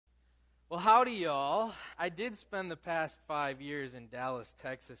Well, howdy, y'all. I did spend the past 5 years in Dallas,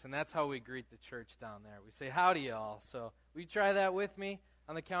 Texas, and that's how we greet the church down there. We say, howdy, y'all. So, will you try that with me?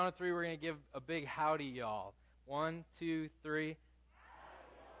 On the count of three, we're going to give a big howdy, y'all. 1, 2, 3.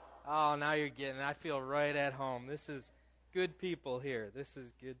 Oh, now you're getting it. I feel right at home. This is good people here. This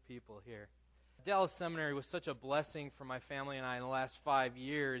is good people here. Dallas Seminary was such a blessing for my family and I in the last 5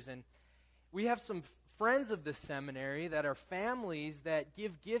 years, and we have some friends of the seminary that are families that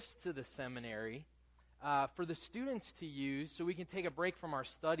give gifts to the seminary for the students to use so we can take a break from our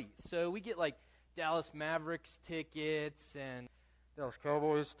studies. So we get like Dallas Mavericks tickets and Dallas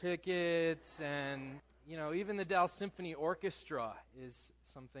Cowboys tickets and, even the Dallas Symphony Orchestra is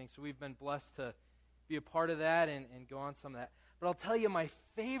something. So we've been blessed to be a part of that and go on some of that. But I'll tell you my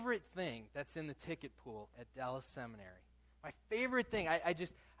favorite thing that's in the ticket pool at Dallas Seminary. My favorite thing,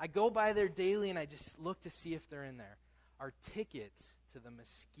 I go by there daily and I just look to see if they're in there, are tickets to the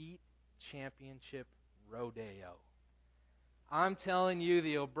Mesquite Championship Rodeo. I'm telling you,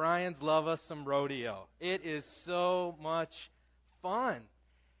 the O'Briens love us some rodeo. It is so much fun.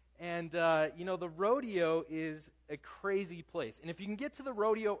 And, the rodeo is a crazy place. And if you can get to the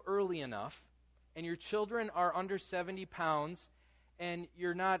rodeo early enough, and your children are under 70 pounds, and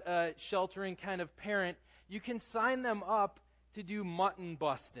you're not a sheltering kind of parent, you can sign them up to do mutton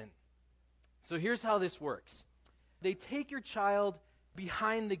busting. So here's how this works. They take your child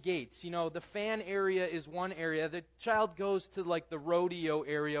behind the gates. The fan area is one area. The child goes to like the rodeo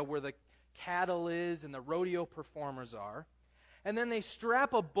area where the cattle is and the rodeo performers are. And then they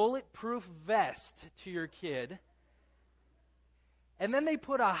strap a bulletproof vest to your kid. And then they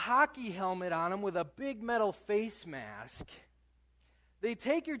put a hockey helmet on him with a big metal face mask. They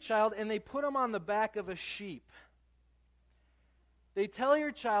take your child and they put him on the back of a sheep. They tell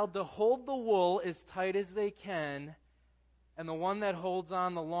your child to hold the wool as tight as they can, and the one that holds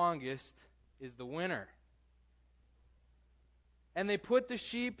on the longest is the winner. And they put the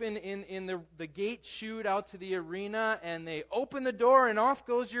sheep in the gate chute out to the arena, and they open the door, and off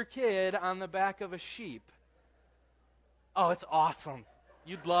goes your kid on the back of a sheep. Oh, it's awesome.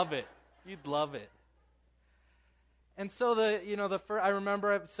 You'd love it. You'd love it. And so I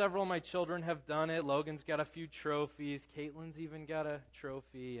remember several of my children have done it. Logan's got a few trophies. Caitlin's even got a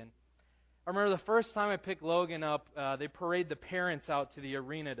trophy. And I remember the first time I picked Logan up, they parade the parents out to the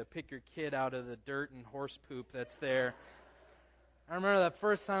arena to pick your kid out of the dirt and horse poop that's there. I remember that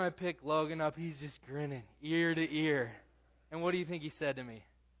first time I picked Logan up, he's just grinning, ear to ear. And what do you think he said to me?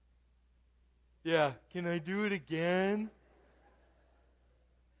 Yeah, can I do it again?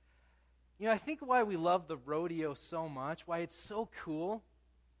 I think why we love the rodeo so much, why it's so cool,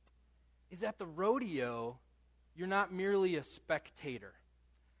 is at the rodeo, you're not merely a spectator.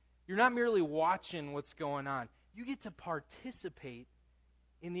 You're not merely watching what's going on. You get to participate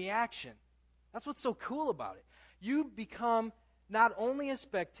in the action. That's what's so cool about it. You become not only a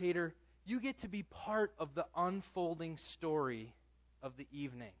spectator, you get to be part of the unfolding story of the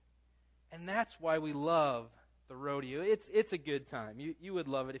evening. And that's why we love the rodeo. It's a good time. You would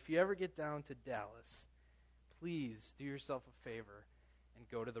love it. If you ever get down to Dallas, please do yourself a favor and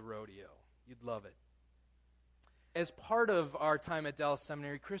go to the rodeo. You'd love it. As part of our time at Dallas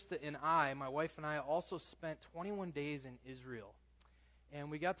Seminary, Krista and my wife and I, also spent 21 days in Israel.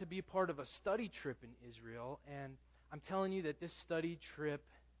 And we got to be part of a study trip in Israel. And I'm telling you that this study trip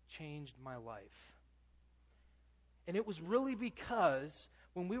changed my life. And it was really because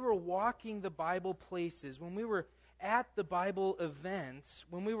when we were walking the Bible places, when we were at the Bible events,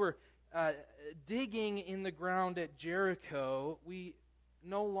 when we were digging in the ground at Jericho, we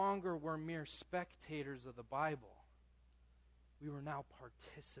no longer were mere spectators of the Bible. We were now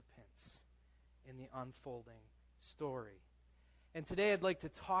participants in the unfolding story. And today I'd like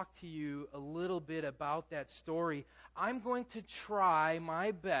to talk to you a little bit about that story. I'm going to try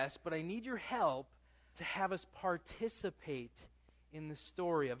my best, but I need your help to have us participate in the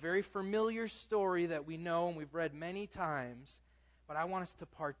story. A very familiar story that we know and we've read many times, but I want us to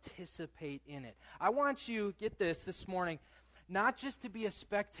participate in it. I want you, get this morning, not just to be a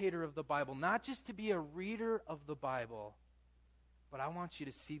spectator of the Bible, not just to be a reader of the Bible, but I want you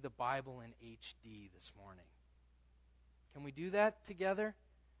to see the Bible in HD this morning. Can we do that together?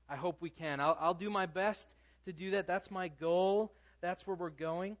 I hope we can. I'll do my best to do that. That's my goal. That's where we're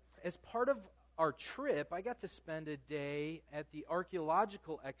going. As part of our trip, I got to spend a day at the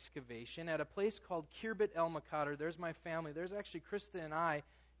archaeological excavation at a place called Khirbet El Maqader. There's my family. There's actually Krista and I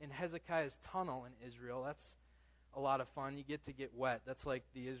in Hezekiah's tunnel in Israel. That's a lot of fun. You get to get wet. That's like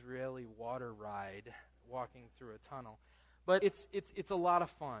the Israeli water ride, walking through a tunnel. But it's a lot of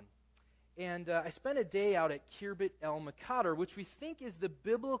fun. And I spent a day out at Khirbet el-Maqadir, which we think is the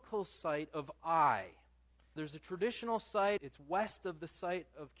biblical site of Ai. There's a traditional site. It's west of the site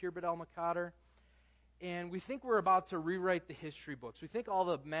of Khirbet el-Maqadir. And we think we're about to rewrite the history books. We think all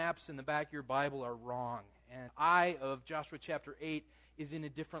the maps in the back of your Bible are wrong. And Ai of Joshua chapter 8 is in a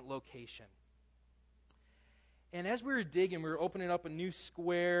different location. And as we were digging, we were opening up a new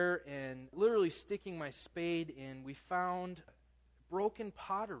square and literally sticking my spade in, we found broken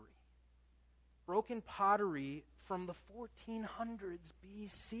pottery. Broken pottery from the 1400s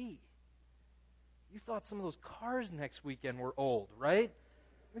BC. You thought some of those cars next weekend were old, right?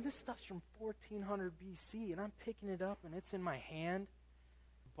 I mean, this stuff's from 1400 BC, and I'm picking it up, and it's in my hand.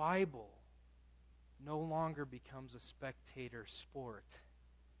 The Bible no longer becomes a spectator sport.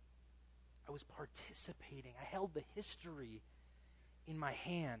 I was participating. I held the history in my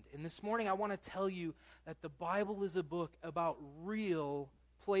hand. And this morning I want to tell you that the Bible is a book about real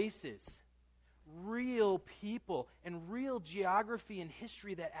places, real people, and real geography and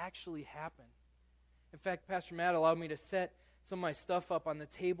history that actually happened. In fact, Pastor Matt allowed me to set some of my stuff up on the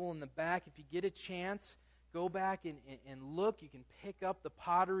table in the back. If you get a chance, go back and look. You can pick up the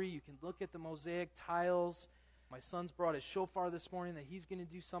pottery. You can look at the mosaic tiles. My son's brought his shofar this morning that he's going to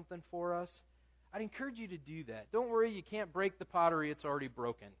do something for us. I'd encourage you to do that. Don't worry, you can't break the pottery. It's already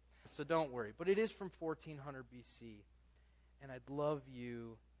broken. So don't worry. But it is from 1400 BC. And I'd love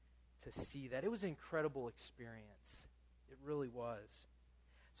you to see that. It was an incredible experience. It really was.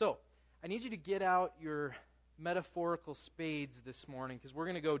 So, I need you to get out your metaphorical spades this morning because we're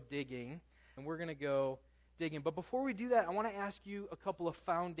going to go digging. And we're going to go digging. But before we do that, I want to ask you a couple of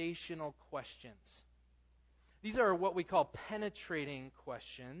foundational questions. These are what we call penetrating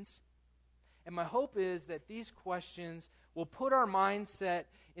questions. And my hope is that these questions will put our mindset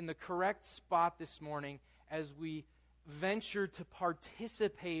in the correct spot this morning as we venture to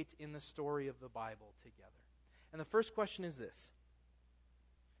participate in the story of the Bible together. And the first question is this.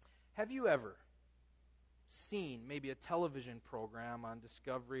 Have you ever seen maybe a television program on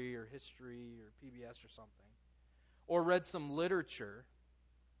Discovery or History or PBS or something, or read some literature,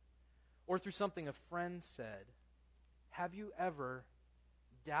 or through something a friend said, have you ever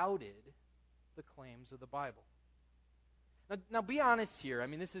doubted the claims of the Bible? Now be honest here. I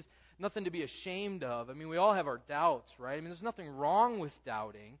mean, this is nothing to be ashamed of. I mean, we all have our doubts, right? I mean, there's nothing wrong with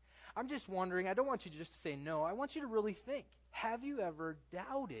doubting. I'm just wondering, I don't want you to just say no. I want you to really think. Have you ever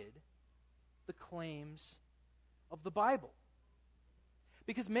doubted the claims of the Bible?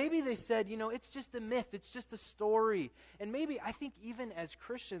 Because maybe they said, it's just a myth, it's just a story. And maybe, I think even as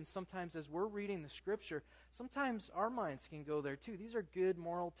Christians, sometimes as we're reading the Scripture, sometimes our minds can go there too. These are good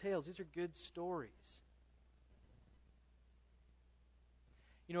moral tales. These are good stories.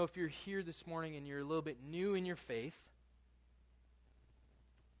 If you're here this morning and you're a little bit new in your faith,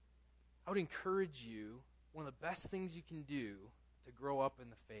 I would encourage you, one of the best things you can do to grow up in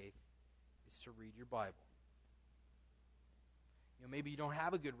the faith is to read your Bible. Maybe you don't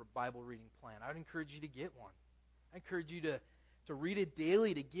have a good Bible reading plan. I would encourage you to get one. I encourage you to read it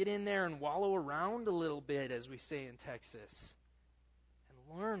daily, to get in there and wallow around a little bit, as we say in Texas,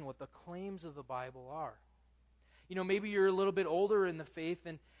 and learn what the claims of the Bible are. Maybe you're a little bit older in the faith,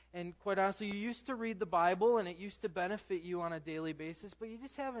 and quite honestly, you used to read the Bible, and it used to benefit you on a daily basis, but you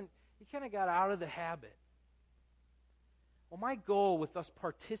kind of got out of the habit. Well, my goal with us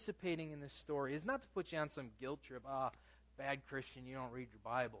participating in this story is not to put you on some guilt trip. Bad Christian, you don't read your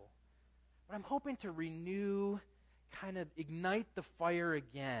Bible. But I'm hoping to renew, kind of ignite the fire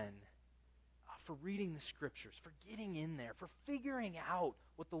again for reading the Scriptures, for getting in there, for figuring out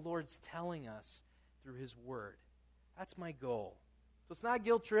what the Lord's telling us through His Word. That's my goal. So it's not a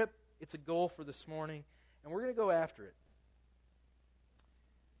guilt trip, it's a goal for this morning, and we're going to go after it.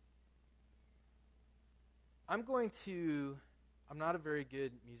 I'm not a very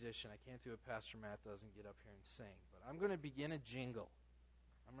good musician. I can't do what Pastor Matt does and get up here and sing. But I'm going to begin a jingle.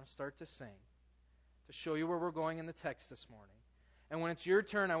 I'm going to start to sing to show you where we're going in the text this morning. And when it's your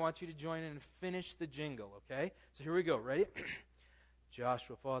turn, I want you to join in and finish the jingle, okay? So here we go. Ready?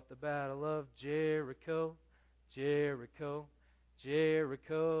 Joshua fought the battle of Jericho, Jericho,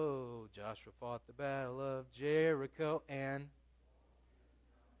 Jericho. Joshua fought the battle of Jericho and...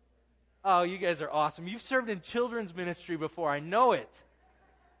 Oh, you guys are awesome. You've served in children's ministry before. I know it.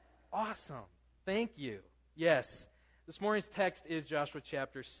 Awesome. Thank you. Yes. This morning's text is Joshua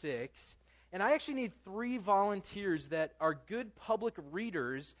chapter 6. And I actually need 3 volunteers that are good public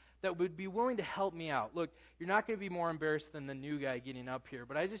readers that would be willing to help me out. Look, you're not going to be more embarrassed than the new guy getting up here.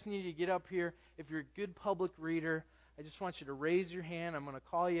 But I just need you to get up here. If you're a good public reader, I just want you to raise your hand. I'm going to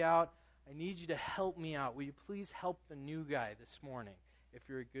call you out. I need you to help me out. Will you please help the new guy this morning? if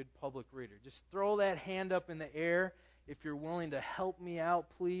you're a good public reader. Just throw that hand up in the air if you're willing to help me out,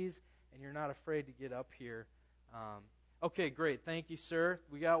 please, and you're not afraid to get up here. Okay, great. Thank you, sir.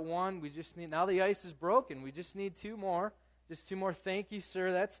 We got one. We just need, now the ice is broken. We just need two more. Just two more. Thank you,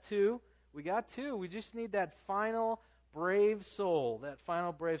 sir. That's two. We got two. We just need that final brave soul. That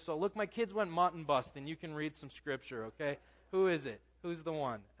final brave soul. Look, my kids went mutton busting. You can read some scripture, okay? Who is it? Who's the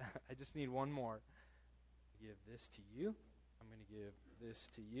one? I just need one more. Give this to you. I'm going to give this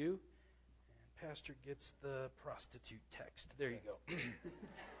to you. And Pastor gets the prostitute text. There you go.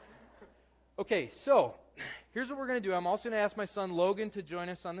 Okay, so here's what we're going to do. I'm also going to ask my son Logan to join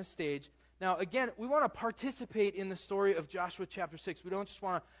us on the stage. Now, again, we want to participate in the story of Joshua chapter 6. We don't just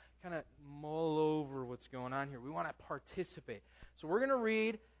want to kind of mull over what's going on here. We want to participate. So we're going to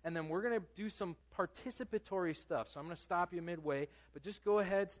read, and then we're going to do some participatory stuff. So I'm going to stop you midway, but just go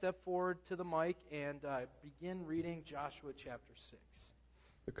ahead, step forward to the mic, and begin reading Joshua chapter 6.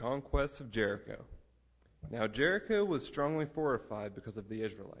 The conquest of Jericho. Now Jericho was strongly fortified because of the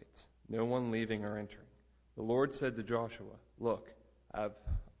Israelites, no one leaving or entering. The Lord said to Joshua, "Look, I have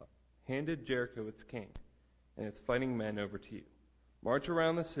handed Jericho its king and its fighting men over to you. March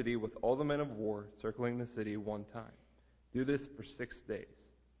around the city with all the men of war, circling the city one time. Do this for 6 days.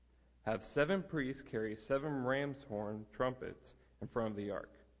 Have 7 priests carry 7 ram's horn trumpets in front of the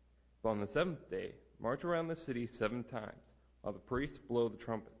ark. But on the 7th day, march around the city 7 times, while the priests blow the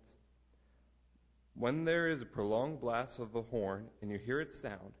trumpets. When there is a prolonged blast of the horn, and you hear its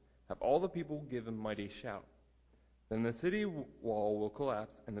sound, have all the people give a mighty shout. Then the city wall will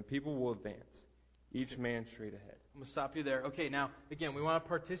collapse, and the people will advance, each man straight ahead." I'm going to stop you there. Okay, now, again, we want to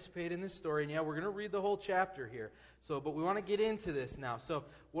participate in this story. And yeah, we're going to read the whole chapter here. But we want to get into this now. So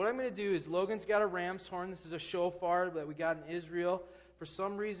what I'm going to do is Logan's got a ram's horn. This is a shofar that we got in Israel. For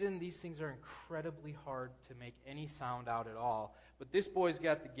some reason, these things are incredibly hard to make any sound out at all. But this boy's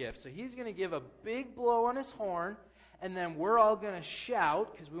got the gift. So he's going to give a big blow on his horn, and then we're all going to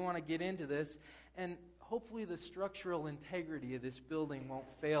shout because we want to get into this. And hopefully the structural integrity of this building won't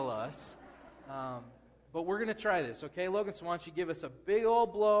fail us. But we're going to try this, okay? Logan, so why don't you give us a big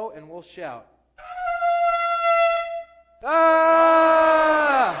old blow, and we'll shout.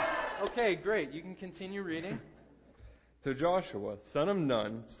 Ah! Okay, great. You can continue reading. So Joshua, son of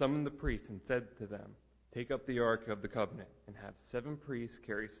Nun, summoned the priests and said to them, "Take up the ark of the covenant, and have 7 priests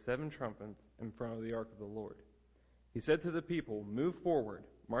carry 7 trumpets in front of the ark of the Lord." He said to the people, "Move forward,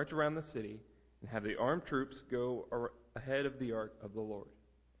 march around the city, and have the armed troops go ahead of the ark of the Lord."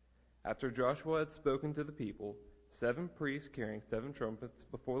 After Joshua had spoken to the people, 7 priests carrying 7 trumpets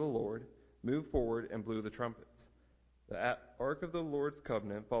before the Lord moved forward and blew the trumpets. The ark of the Lord's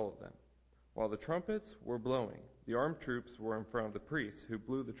covenant followed them. While the trumpets were blowing, the armed troops were in front of the priests who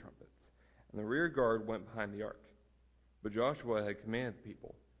blew the trumpets, and the rear guard went behind the ark. But Joshua had commanded the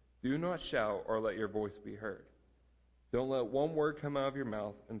people, "Do not shout or let your voice be heard. Don't let one word come out of your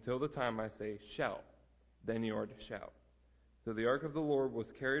mouth until the time I say, 'Shout.' Then you are to shout." So the ark of the Lord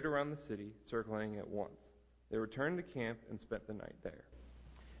was carried around the city, circling it once. They returned to camp and spent the night there.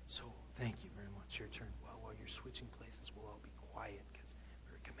 So, thank you very much. Your turn. Well, while you're switching places, we'll all be quiet because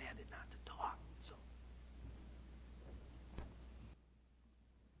we're commanded not to talk. So,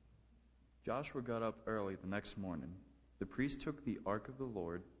 Joshua got up early the next morning. The priests took the ark of the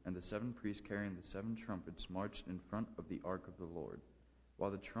Lord, and the 7 priests carrying the 7 trumpets marched in front of the ark of the Lord. While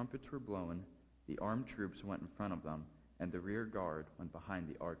the trumpets were blowing, the armed troops went in front of them, and the rear guard went behind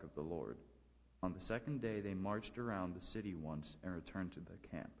the ark of the Lord. On the 2nd day they marched around the city once and returned to the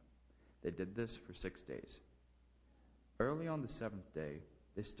camp. They did this for 6 days. Early on the 7th day,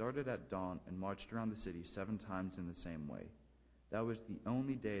 they started at dawn and marched around the city 7 times in the same way. That was the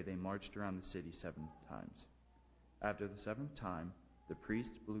only day they marched around the city 7 times. After the 7th time, the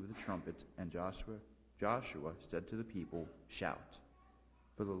priests blew the trumpets, and Joshua said to the people, "Shout,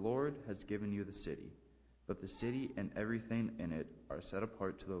 for the Lord has given you the city. But the city and everything in it are set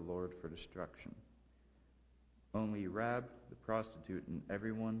apart to the Lord for destruction. Only Rahab the prostitute and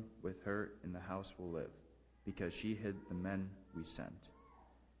everyone with her in the house will live, because she hid the men we sent.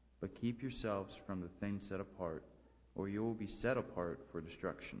 But keep yourselves from the things set apart, or you will be set apart for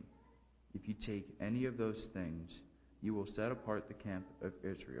destruction. If you take any of those things, you will set apart the camp of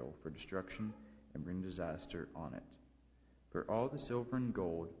Israel for destruction and bring disaster on it. For all the silver and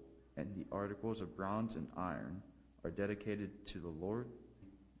gold and the articles of bronze and iron are dedicated to the Lord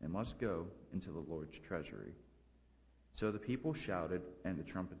and must go into the Lord's treasury." So the people shouted, and the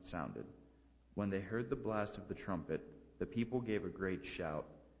trumpet sounded. When they heard the blast of the trumpet, the people gave a great shout,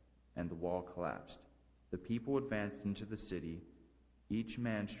 and the wall collapsed. The people advanced into the city, each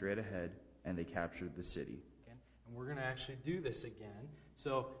man straight ahead, and they captured the city. and And we're going to actually do this again.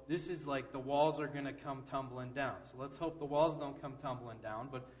 So this is like the walls are going to come tumbling down. So let's hope the walls don't come tumbling down.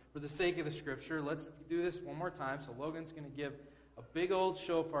 But for the sake of the Scripture, let's do this one more time. So Logan's going to give a big old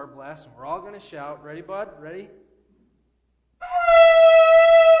shofar blast, and we're all going to shout. Ready, bud? Ready?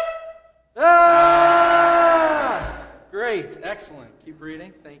 Ah! Great. Excellent. Keep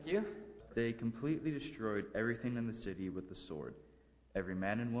reading. Thank you. They completely destroyed everything in the city with the sword, every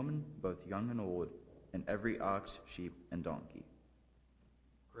man and woman, both young and old, and every ox, sheep, and donkey.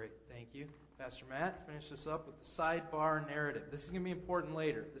 Great. Thank you. Pastor Matt, finish this up with the sidebar narrative. This is going to be important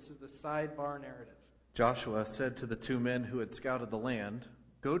later. This is the sidebar narrative. Joshua said to the 2 men who had scouted the land,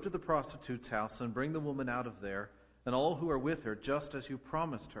 "Go to the prostitute's house and bring the woman out of there, and all who are with her, just as you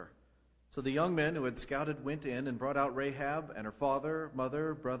promised her." So the young men who had scouted went in and brought out Rahab and her father,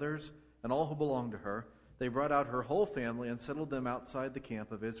 mother, brothers, and all who belonged to her. They brought out her whole family and settled them outside the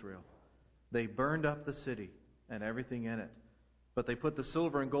camp of Israel. They burned up the city and everything in it. But they put the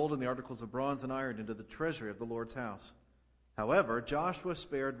silver and gold and the articles of bronze and iron into the treasury of the Lord's house. However, Joshua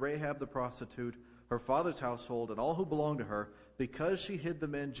spared Rahab the prostitute, her father's household, and all who belonged to her, because she hid the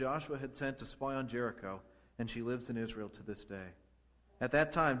men Joshua had sent to spy on Jericho, and she lives in Israel to this day. At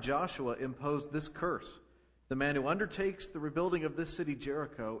that time, Joshua imposed this curse: "The man who undertakes the rebuilding of this city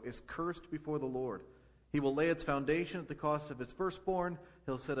Jericho is cursed before the Lord. He will lay its foundation at the cost of his firstborn.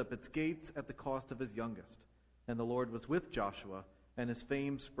 He'll set up its gates at the cost of his youngest." And the Lord was with Joshua, and his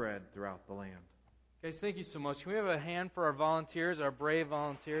fame spread throughout the land. Guys, thank you so much. Can we have a hand for our volunteers, our brave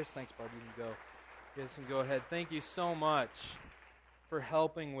volunteers? Thanks, Bud. You can go. You guys can go ahead. Thank you so much for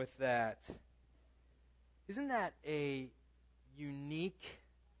helping with that. Isn't that a unique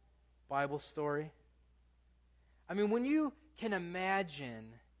Bible story? I mean, when you can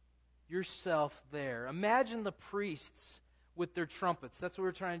imagine yourself there, imagine the priests with their trumpets. That's what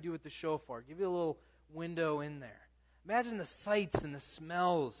we're trying to do with the shofar. Give you a little window in there. Imagine the sights and the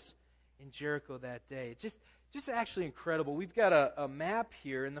smells in Jericho that day. Just actually incredible. We've got a map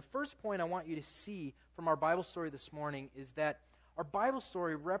here, and the first point I want you to see from our Bible story this morning is that our Bible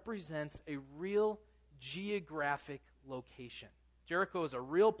story represents a real geographic location. Jericho is a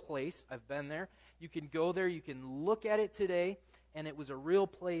real place. I've been there. You can go there. You can look at it today, and it was a real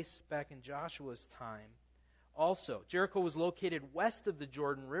place back in Joshua's time. Also, Jericho was located west of the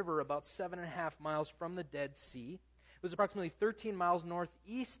Jordan River, about 7.5 miles from the Dead Sea. It was approximately 13 miles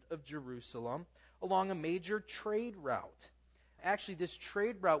northeast of Jerusalem, along a major trade route. Actually, this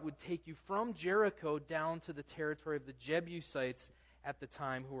trade route would take you from Jericho down to the territory of the Jebusites at the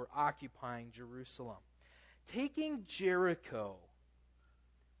time, who were occupying Jerusalem. Taking Jericho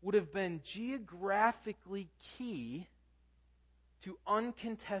would have been geographically key to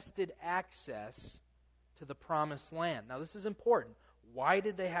uncontested access to the Promised Land. Now, this is important. Why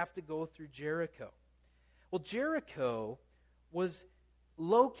did they have to go through Jericho? Well, Jericho was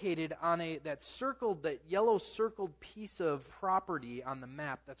located on that yellow circled piece of property on the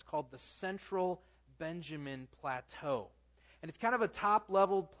map that's called the Central Benjamin Plateau. And it's kind of a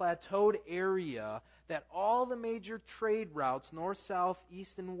top-leveled plateaued area that all the major trade routes, north, south,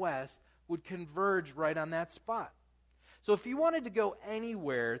 east, and west, would converge right on that spot. So if you wanted to go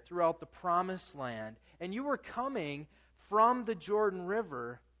anywhere throughout the Promised Land, and you were coming from the Jordan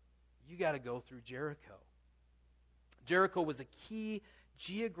River, you got to go through Jericho. Jericho was a key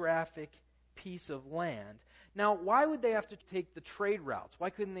geographic piece of land. Now, why would they have to take the trade routes? Why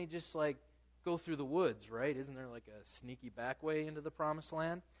couldn't they just go through the woods, right? Isn't there like a sneaky back way into the Promised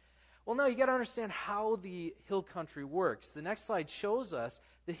Land? Well, no, you got to understand how the hill country works. The next slide shows us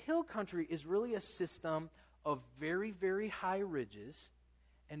the hill country is really a system of very, very high ridges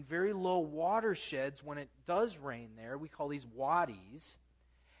and very low watersheds when it does rain there. We call these wadis.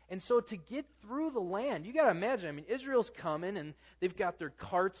 And so to get through the land, you got to imagine, Israel's coming, and they've got their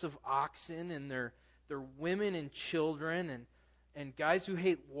carts of oxen and their women and children and guys who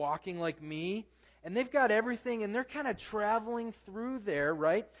hate walking like me. And they've got everything, and they're kind of traveling through there,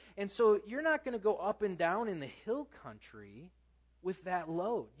 right? And so you're not going to go up and down in the hill country with that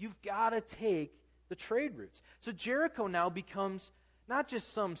load. You've got to take the trade routes. So Jericho now becomes not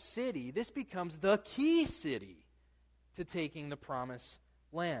just some city, this becomes the key city to taking the Promised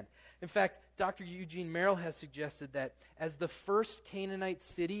Land. In fact, Dr. Eugene Merrill has suggested that as the first Canaanite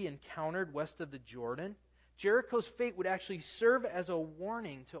city encountered west of the Jordan, Jericho's fate would actually serve as a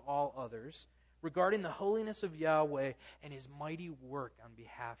warning to all others regarding the holiness of Yahweh and His mighty work on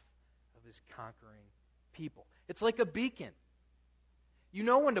behalf of His conquering people. It's like a beacon. You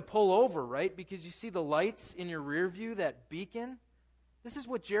know when to pull over, right? Because you see the lights in your rear view, that beacon. This is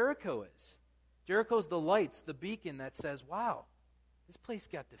what Jericho is. Jericho's the lights, the beacon that says, wow, this place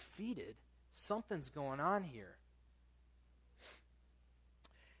got defeated. Something's going on here.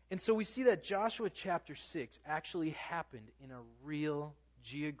 And so we see that Joshua chapter 6 actually happened in a real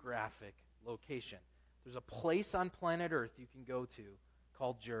geographic location. There's a place on planet Earth you can go to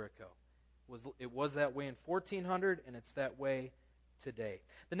called Jericho. It was that way in 1400, and it's that way today.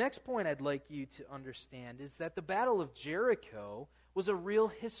 The next point I'd like you to understand is that the Battle of Jericho was a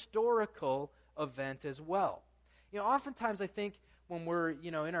real historical event as well. Oftentimes I think when we're,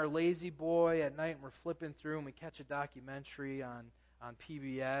 in our lazy boy at night and we're flipping through and we catch a documentary on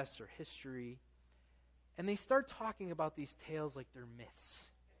PBS or history, and they start talking about these tales like they're myths,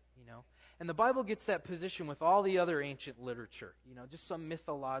 And the Bible gets that position with all the other ancient literature, just some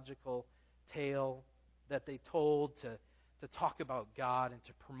mythological tale that they told to talk about God and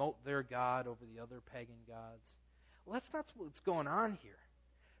to promote their God over the other pagan gods. Well, that's not what's going on here.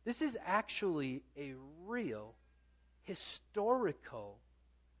 This is actually a real historical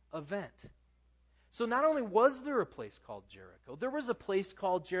event. So not only was there a place called Jericho, there was a place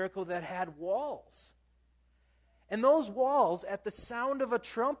called Jericho that had walls. And those walls, at the sound of a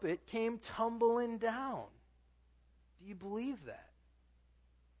trumpet, came tumbling down. Do you believe that?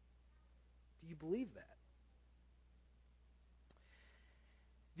 Do you believe that?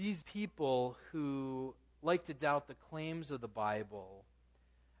 These people who like to doubt the claims of the Bible,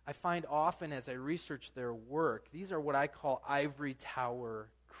 I find often as I research their work, these are what I call ivory tower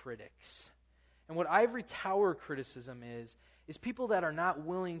critics. And what ivory tower criticism is people that are not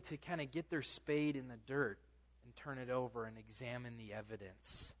willing to kind of get their spade in the dirt and turn it over and examine the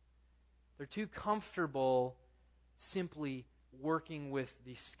evidence. They're too comfortable simply working with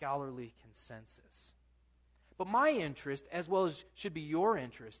the scholarly consensus. But my interest, as well as should be your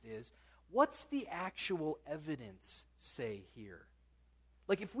interest, is what's the actual evidence say here?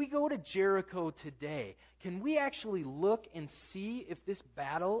 Like if we go to Jericho today, can we actually look and see if this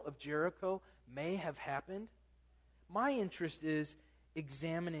battle of Jericho may have happened? My interest is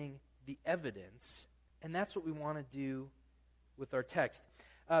examining the evidence, and that's what we want to do with our text.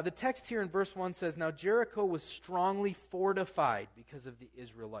 The text here in verse 1 says, "Now Jericho was strongly fortified because of the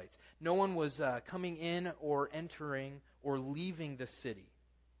Israelites." No one was coming in or entering or leaving the city.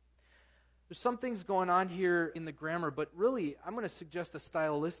 There's some things going on here in the grammar, but really I'm going to suggest a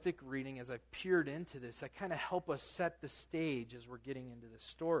stylistic reading as I've peered into this that kind of help us set the stage as we're getting into this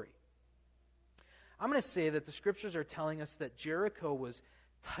story. I'm going to say that the Scriptures are telling us that Jericho was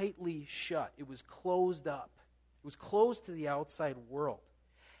tightly shut. It was closed up. It was closed to the outside world.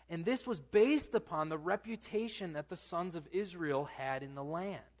 And this was based upon the reputation that the sons of Israel had in the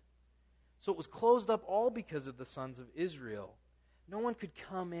land. So it was closed up all because of the sons of Israel. No one could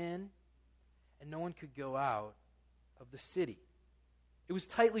come in and no one could go out of the city. It was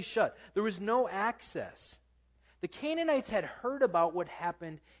tightly shut. There was no access. The Canaanites had heard about what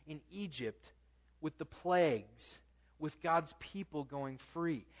happened in Egypt with the plagues, with God's people going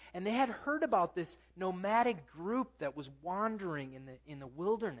free. And they had heard about this nomadic group that was wandering in the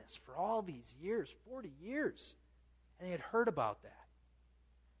wilderness for all these years, 40 years. And they had heard about that.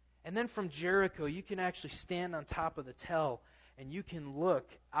 And then from Jericho, you can actually stand on top of the tell and you can look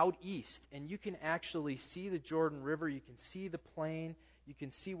out east and you can actually see the Jordan River, you can see the plain, you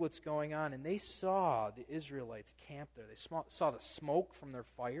can see what's going on. And they saw the Israelites camped there. They saw the smoke from their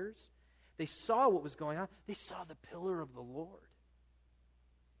fires. They saw what was going on. They saw the pillar of the Lord.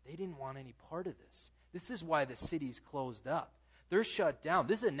 They didn't want any part of this. This is why the city's closed up. They're shut down.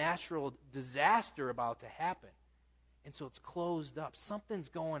 This is a natural disaster about to happen. And so it's closed up. Something's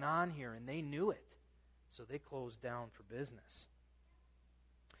going on here, and they knew it. So they closed down for business.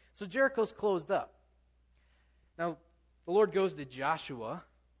 So Jericho's closed up. Now, the Lord goes to Joshua.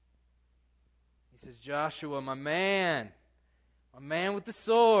 He says, "Joshua, my man with the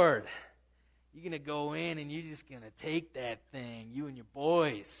sword. You're going to go in and you're just going to take that thing, you and your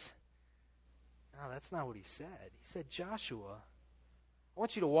boys." No, that's not what he said. He said, "Joshua, I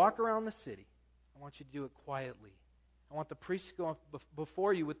want you to walk around the city. I want you to do it quietly. I want the priests to go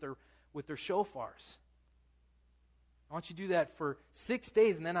before you with their shofars. I want you to do that for 6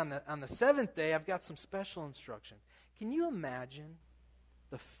 days, and then on the seventh day, I've got some special instructions." Can you imagine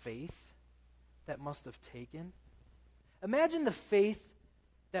the faith that must have taken? Imagine the faith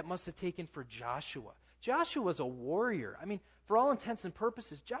that must have taken for Joshua. Joshua was a warrior. I mean, for all intents and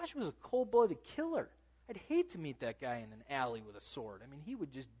purposes, Joshua was a cold-blooded killer. I'd hate to meet that guy in an alley with a sword. I mean, he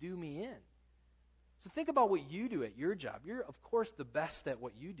would just do me in. So think about what you do at your job. You're, of course, the best at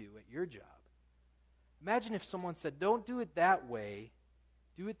what you do at your job. Imagine if someone said, "Don't do it that way.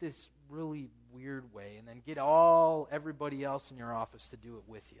 Do it this really weird way, and then get everybody else in your office to do it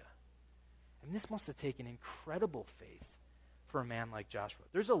with you." And this must have taken incredible faith for a man like Joshua.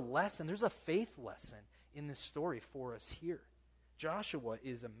 There's a faith lesson in this story for us here. Joshua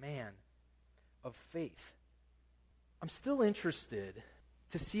is a man of faith. I'm still interested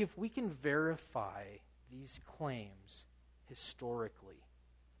to see if we can verify these claims historically.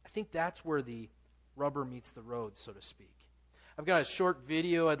 I think that's where the rubber meets the road, so to speak. I've got a short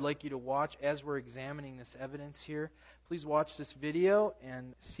video I'd like you to watch as we're examining this evidence here. Please watch this video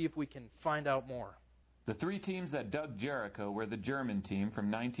and see if we can find out more. The three teams that dug Jericho were the German team from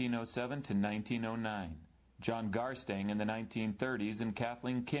 1907 to 1909, John Garstang in the 1930s and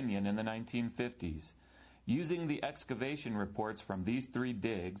Kathleen Kenyon in the 1950s. Using the excavation reports from these three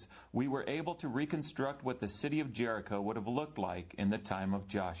digs, we were able to reconstruct what the city of Jericho would have looked like in the time of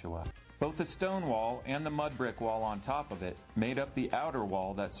Joshua. Both the stone wall and the mud brick wall on top of it made up the outer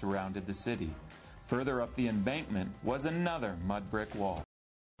wall that surrounded the city. Further up the embankment was another mud brick wall.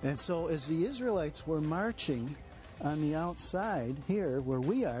 And so as the Israelites were marching on the outside here where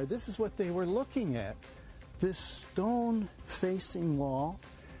we are, this is what they were looking at. This stone-facing wall,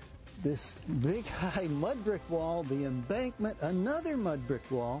 this big high mud brick wall, the embankment, another mud brick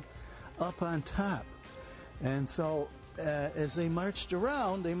wall up on top. And so as they marched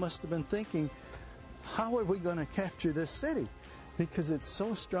around, they must have been thinking, how are we going to capture this city? Because it's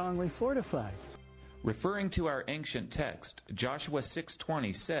so strongly fortified. Referring to our ancient text, Joshua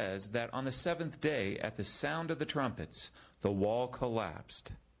 6:20 says that on the seventh day, at the sound of the trumpets, the wall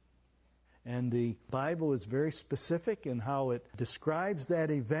collapsed. And the Bible is very specific in how it describes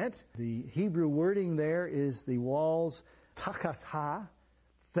that event. The Hebrew wording there is the walls, takatha,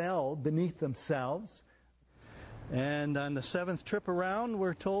 fell beneath themselves. And on the seventh trip around,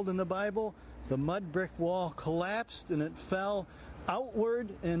 we're told in the Bible, the mud brick wall collapsed and it fell outward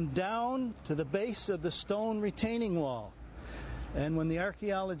and down to the base of the stone retaining wall. And when the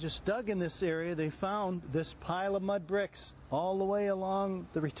archaeologists dug in this area, they found this pile of mud bricks all the way along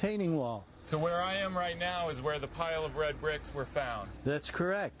the retaining wall. So where I am right now is where the pile of red bricks were found. That's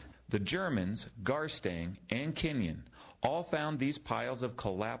correct. The Germans, Garstang and Kenyon, all found these piles of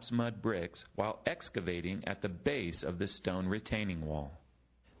collapsed mud bricks while excavating at the base of the stone retaining wall.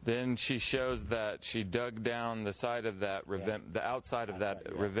 Then she shows that she dug down the side of that the outside of that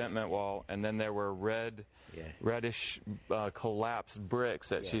revetment wall, and then there were reddish collapsed bricks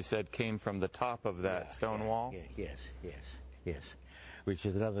that she said came from the top of that stone wall. Yes. Which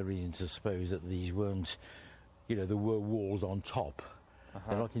is another reason to suppose that these weren't, there were walls on top.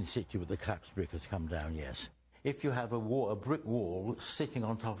 They're not in situ, but the collapsed brick has come down. Yes. If you have a brick wall sitting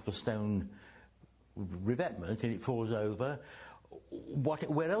on top of a stone revetment and it falls over,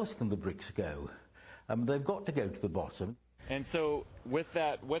 where else can the bricks go? They've got to go to the bottom. And so, with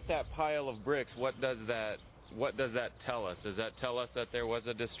that pile of bricks, what does that tell us? Does that tell us that there was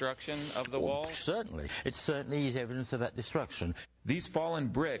a destruction of the wall? Certainly. It certainly is evidence of that destruction. These fallen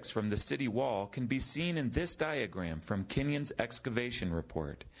bricks from the city wall can be seen in this diagram from Kenyon's excavation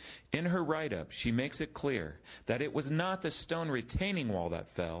report. In her write-up, she makes it clear that it was not the stone retaining wall that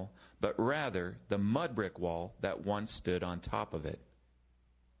fell, but rather the mud brick wall that once stood on top of it.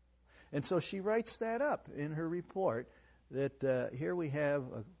 And so she writes that up in her report, that here we have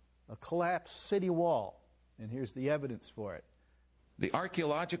a collapsed city wall, and here's the evidence for it. The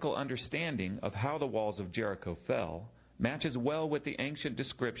archaeological understanding of how the walls of Jericho fell matches well with the ancient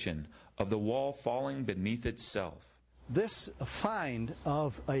description of the wall falling beneath itself. This find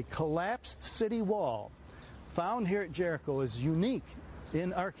of a collapsed city wall found here at Jericho is unique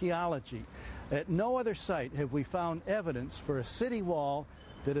in archaeology. At no other site have we found evidence for a city wall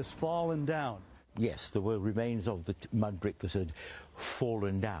that has fallen down. Yes, there were remains of the mud brick that had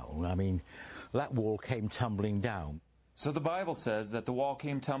fallen down. I mean, that wall came tumbling down. So the Bible says that the wall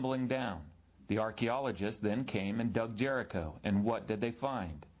came tumbling down. The archaeologists then came and dug Jericho, and what did they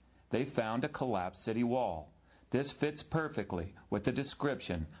find? They found a collapsed city wall. This fits perfectly with the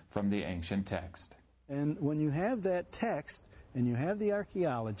description from the ancient text. And when you have that text, and you have the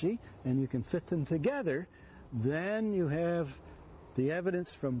archaeology, and you can fit them together, then you have the evidence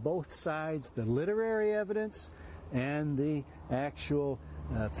from both sides, the literary evidence and the actual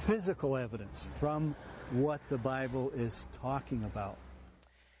physical evidence from what the Bible is talking about.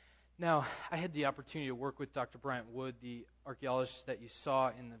 Now, I had the opportunity to work with Dr. Bryant Wood, the archaeologist that you saw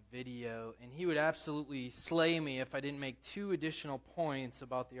in the video, and he would absolutely slay me if I didn't make two additional points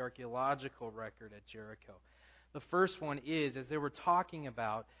about the archaeological record at Jericho. The first one is, as they were talking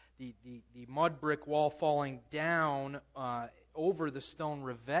about the mud brick wall falling down over the stone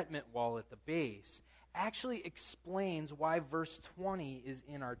revetment wall at the base, actually explains why verse 20 is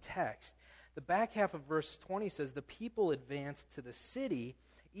in our text. The back half of verse 20 says, the people advanced to the city,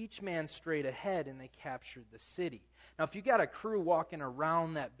 each man straight ahead, and they captured the city. Now, if you got a crew walking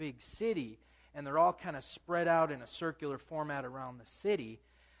around that big city, and they're all kind of spread out in a circular format around the city.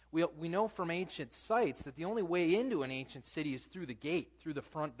 We know from ancient sites that the only way into an ancient city is through the gate, through the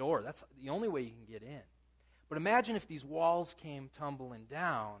front door. That's the only way you can get in. But imagine if these walls came tumbling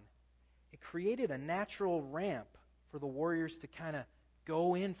down. It created a natural ramp for the warriors to kind of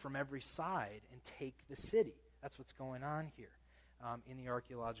go in from every side and take the city. That's what's going on here in the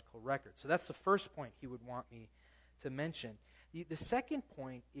archaeological record. So that's the first point he would want me to mention. The second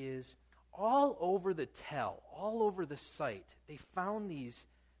point is all over the tell, all over the site, they found these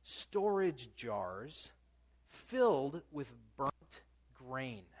storage jars filled with burnt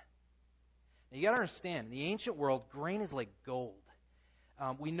grain. Now you got to understand, in the ancient world, grain is like gold.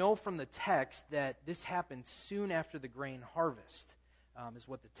 We know from the text that this happened soon after the grain harvest, is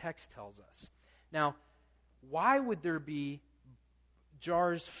what the text tells us. Now, why would there be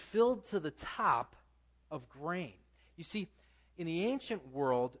jars filled to the top of grain? You see, in the ancient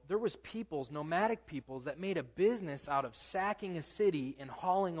world, there was peoples, nomadic peoples, that made a business out of sacking a city and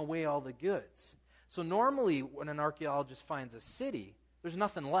hauling away all the goods. So normally, when an archaeologist finds a city, there's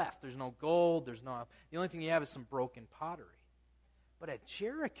nothing left. There's no gold. The only thing you have is some broken pottery. But at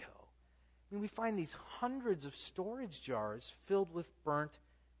Jericho, we find these hundreds of storage jars filled with burnt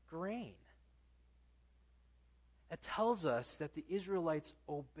grain. It tells us that the Israelites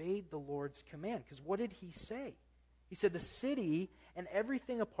obeyed the Lord's command. Because what did he say? He said the city and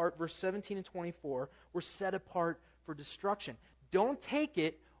everything apart, verse 17 and 24, were set apart for destruction. Don't take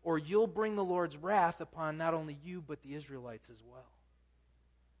it, or you'll bring the Lord's wrath upon not only you, but the Israelites as well.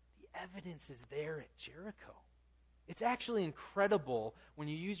 The evidence is there at Jericho. It's actually incredible when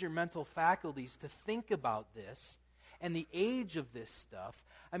you use your mental faculties to think about this and the age of this stuff.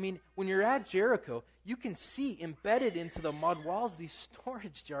 I mean, when you're at Jericho, you can see embedded into the mud walls these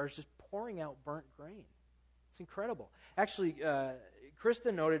storage jars just pouring out burnt grain. It's incredible. Actually,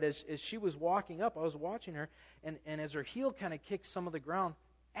 Krista noted as she was walking up, I was watching her, and as her heel kind of kicked some of the ground,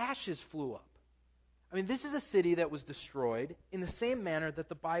 ashes flew up. I mean, this is a city that was destroyed in the same manner that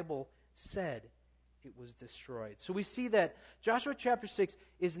the Bible said it was destroyed. So we see that Joshua chapter 6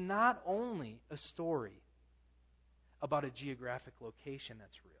 is not only a story about a geographic location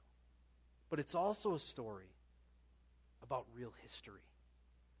that's real, but it's also a story about real history.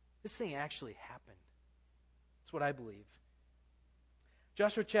 This thing actually happened. That's what I believe.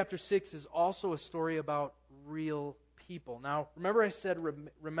 Joshua chapter 6 is also a story about real people. Now, remember I said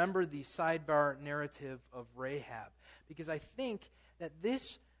remember the sidebar narrative of Rahab, because I think that this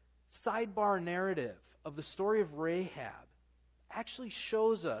sidebar narrative of the story of Rahab actually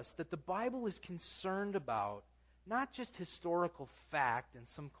shows us that the Bible is concerned about not just historical fact and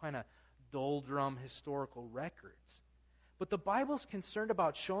some kind of doldrum historical records, but the Bible's concerned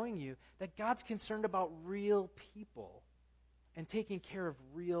about showing you that God's concerned about real people and taking care of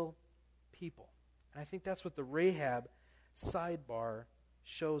real people. And I think that's what the Rahab sidebar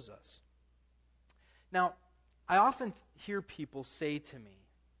shows us. Now, I often hear people say to me,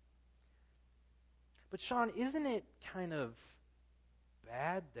 but Sean, isn't it kind of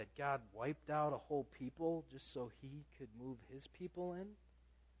bad that God wiped out a whole people just so he could move his people in? I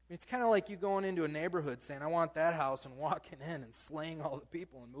mean, it's kind of like you going into a neighborhood saying, I want that house, and walking in and slaying all the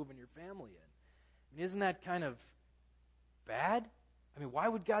people and moving your family in. I mean, isn't that kind of bad? I mean, why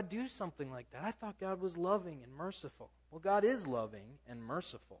would God do something like that? I thought God was loving and merciful. Well, God is loving and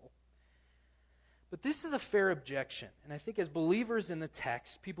merciful. But this is a fair objection. And I think as believers in the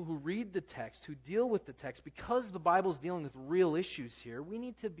text, people who read the text, who deal with the text, because the Bible is dealing with real issues here, we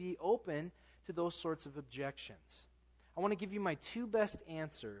need to be open to those sorts of objections. I want to give you my two best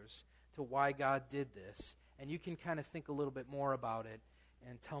answers to why God did this, and you can kind of think a little bit more about it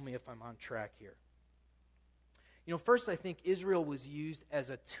and tell me if I'm on track here. You know, first, I think Israel was used as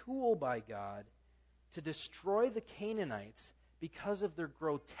a tool by God to destroy the Canaanites because of their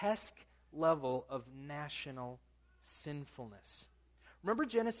grotesque level of national sinfulness. Remember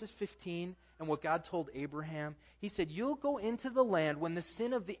Genesis 15 and what God told Abraham? He said, you'll go into the land when the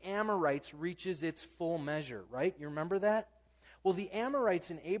sin of the Amorites reaches its full measure, right? You remember that? Well, the Amorites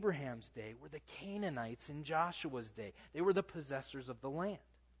in Abraham's day were the Canaanites in Joshua's day. They were the possessors of the land.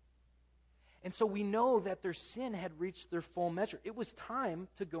 And so we know that their sin had reached their full measure. It was time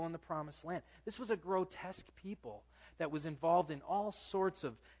to go in the promised land. This was a grotesque people that was involved in all sorts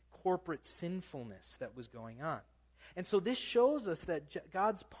of corporate sinfulness that was going on. And so this shows us that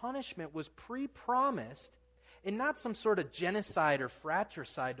God's punishment was pre-promised and not some sort of genocide or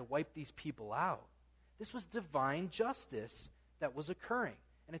fratricide to wipe these people out. This was divine justice that was occurring,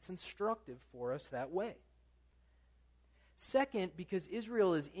 and it's instructive for us that way. Second, because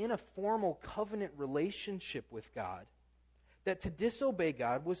Israel is in a formal covenant relationship with God, that to disobey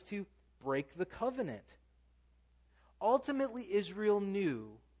God was to break the covenant. Ultimately, Israel knew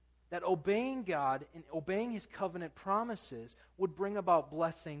that obeying God and obeying His covenant promises would bring about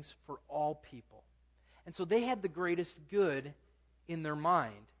blessings for all people. And so they had the greatest good in their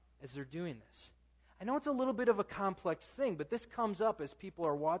mind as they're doing this. I know it's a little bit of a complex thing, but this comes up as people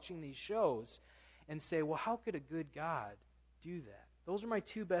are watching these shows and say, well, how could a good God do that? Those are my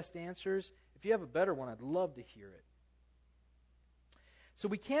two best answers. If you have a better one, I'd love to hear it. So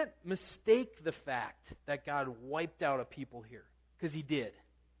we can't mistake the fact that God wiped out a people here, because He did.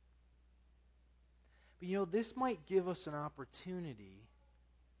 But this might give us an opportunity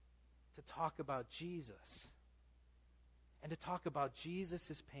to talk about Jesus and to talk about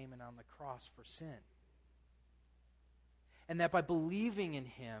Jesus' payment on the cross for sin. And that by believing in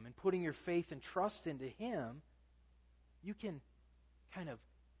Him and putting your faith and trust into Him, you can kind of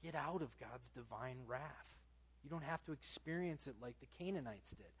get out of God's divine wrath. You don't have to experience it like the Canaanites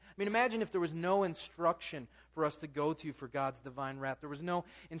did. I mean, imagine if there was no instruction for us to go to for God's divine wrath. There was no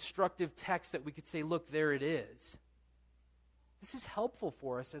instructive text that we could say, look, there it is. This is helpful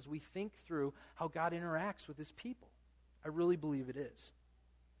for us as we think through how God interacts with His people. I really believe it is.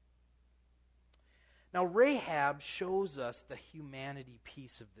 Now, Rahab shows us the humanity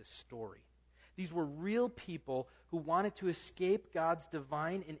piece of this story. These were real people who wanted to escape God's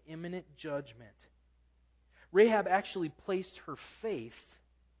divine and imminent judgment. Rahab actually placed her faith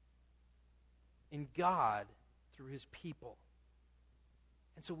in God through His people.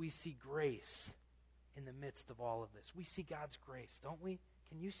 And so we see grace in the midst of all of this. We see God's grace, don't we?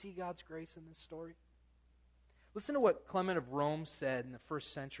 Can you see God's grace in this story? Listen to what Clement of Rome said in the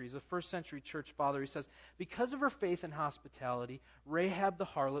first century. He's a first century church father. He says, because of her faith and hospitality, Rahab the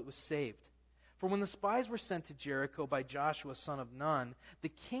harlot was saved. For when the spies were sent to Jericho by Joshua, son of Nun,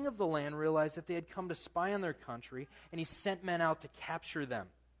 the king of the land realized that they had come to spy on their country, and he sent men out to capture them.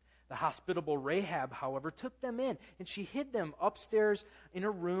 The hospitable Rahab, however, took them in, and she hid them upstairs in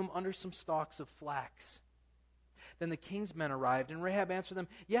a room under some stalks of flax. Then the king's men arrived, and Rahab answered them,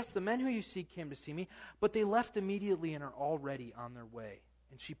 yes, the men who you seek came to see me, but they left immediately and are already on their way.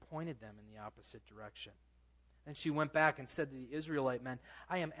 And she pointed them in the opposite direction. And she went back and said to the Israelite men,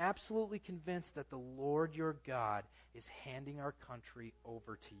 I am absolutely convinced that the Lord your God is handing our country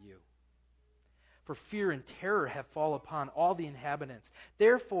over to you. For fear and terror have fallen upon all the inhabitants.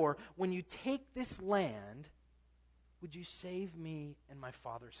 Therefore, when you take this land, would you save me and my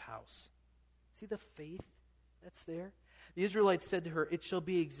father's house? See the faith that's there? The Israelites said to her, it shall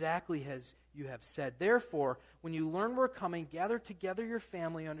be exactly as you have said. Therefore, when you learn we're coming, gather together your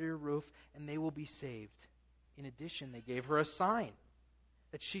family under your roof, and they will be saved. In addition, they gave her a sign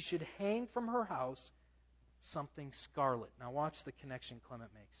that she should hang from her house something scarlet. Now watch the connection Clement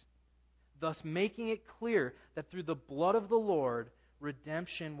makes. Thus making it clear that through the blood of the Lord,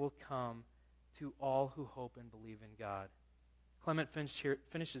 redemption will come to all who hope and believe in God. Clement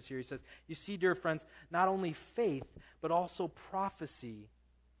finishes here. He says, you see, dear friends, not only faith, but also prophecy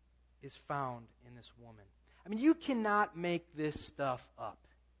is found in this woman. I mean, you cannot make this stuff up.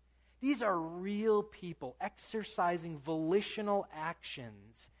 These are real people exercising volitional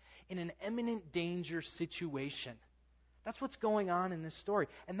actions in an imminent danger situation. That's what's going on in this story.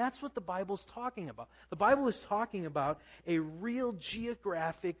 And that's what the Bible's talking about. The Bible is talking about a real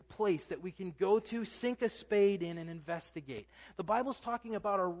geographic place that we can go to, sink a spade in, and investigate. The Bible's talking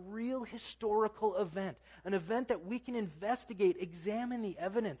about a real historical event, an event that we can investigate, examine the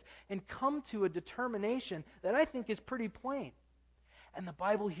evidence, and come to a determination that I think is pretty plain. And the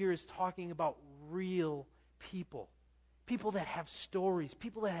Bible here is talking about real people. People that have stories,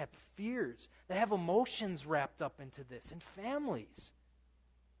 people that have fears, that have emotions wrapped up into this, and families.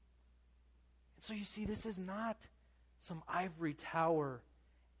 And so you see, this is not some ivory tower,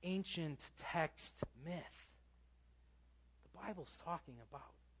 ancient text myth. The Bible's talking about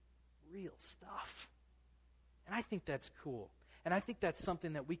real stuff. And I think that's cool. And I think that's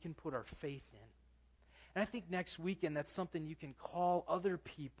something that we can put our faith in. And I think next weekend that's something you can call other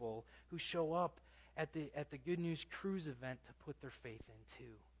people who show up at the Good News Cruise event to put their faith in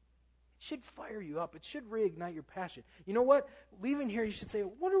too. It should fire you up. It should reignite your passion. You know what? Leaving here, you should say, I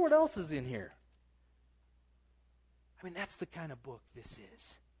wonder what else is in here. I mean, that's the kind of book this is.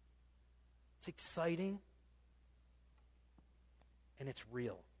 It's exciting, and it's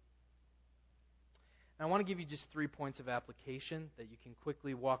real. Now, I want to give you just 3 points of application that you can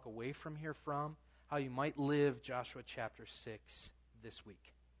quickly walk away from here from, how you might live Joshua chapter 6 this week.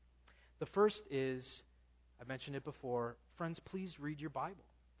 The first is, I mentioned it before, friends, please read your Bible.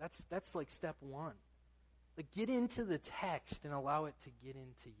 That's like step one. Like, get into the text and allow it to get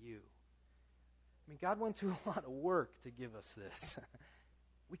into you. I mean, God went through a lot of work to give us this.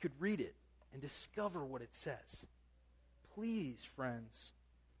 we could read it and discover what it says. Please, friends,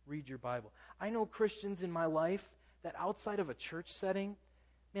 read your Bible. I know Christians in my life that outside of a church setting,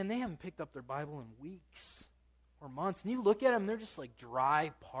 man, they haven't picked up their Bible in weeks or months. And you look at them, they're just like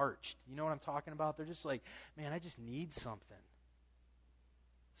dry, parched. You know what I'm talking about? They're just like, man, I just need something.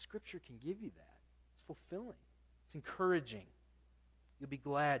 Scripture can give you that. It's fulfilling. It's encouraging. You'll be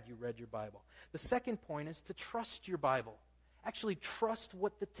glad you read your Bible. The second point is to trust your Bible. Actually, trust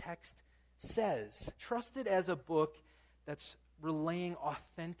what the text says. Trust it as a book that's relaying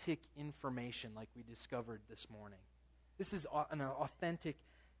authentic information like we discovered this morning. This is an authentic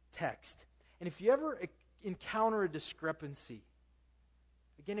text. And if you ever encounter a discrepancy,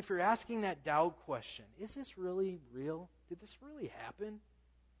 again, if you're asking that doubt question, is this really real? Did this really happen?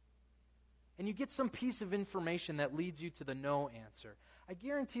 And you get some piece of information that leads you to the no answer, I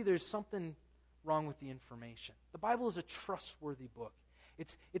guarantee there's something wrong with the information. The Bible is a trustworthy book.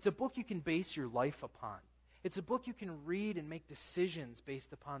 It's a book you can base your life upon. It's a book you can read and make decisions based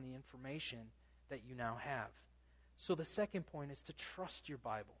upon the information that you now have. So the second point is to trust your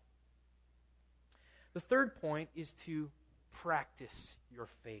Bible. The third point is to practice your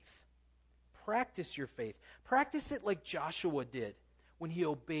faith. Practice your faith. Practice it like Joshua did when he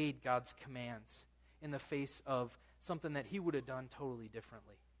obeyed God's commands in the face of something that he would have done totally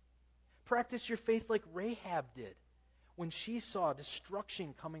differently. Practice your faith like Rahab did when she saw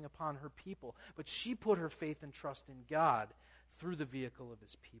destruction coming upon her people, but she put her faith and trust in God through the vehicle of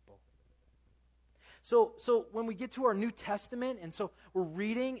His people. So when we get to our New Testament, and so we're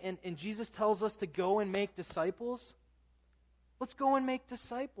reading, and Jesus tells us to go and make disciples, let's go and make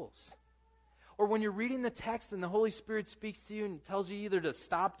disciples. Or when you're reading the text and the Holy Spirit speaks to you and tells you either to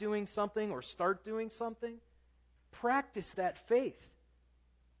stop doing something or start doing something, practice that faith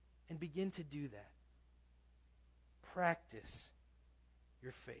and begin to do that. Practice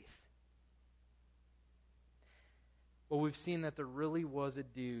your faith. Well, we've seen that there really was a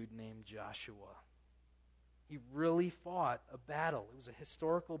dude named Joshua. He really fought a battle. It was a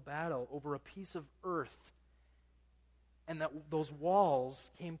historical battle over a piece of earth. And that those walls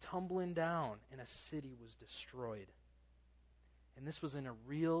came tumbling down and a city was destroyed. And this was in a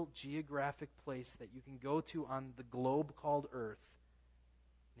real geographic place that you can go to on the globe called Earth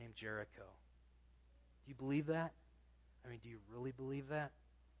named Jericho. Do you believe that? I mean, do you really believe that?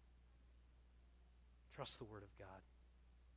 Trust the Word of God.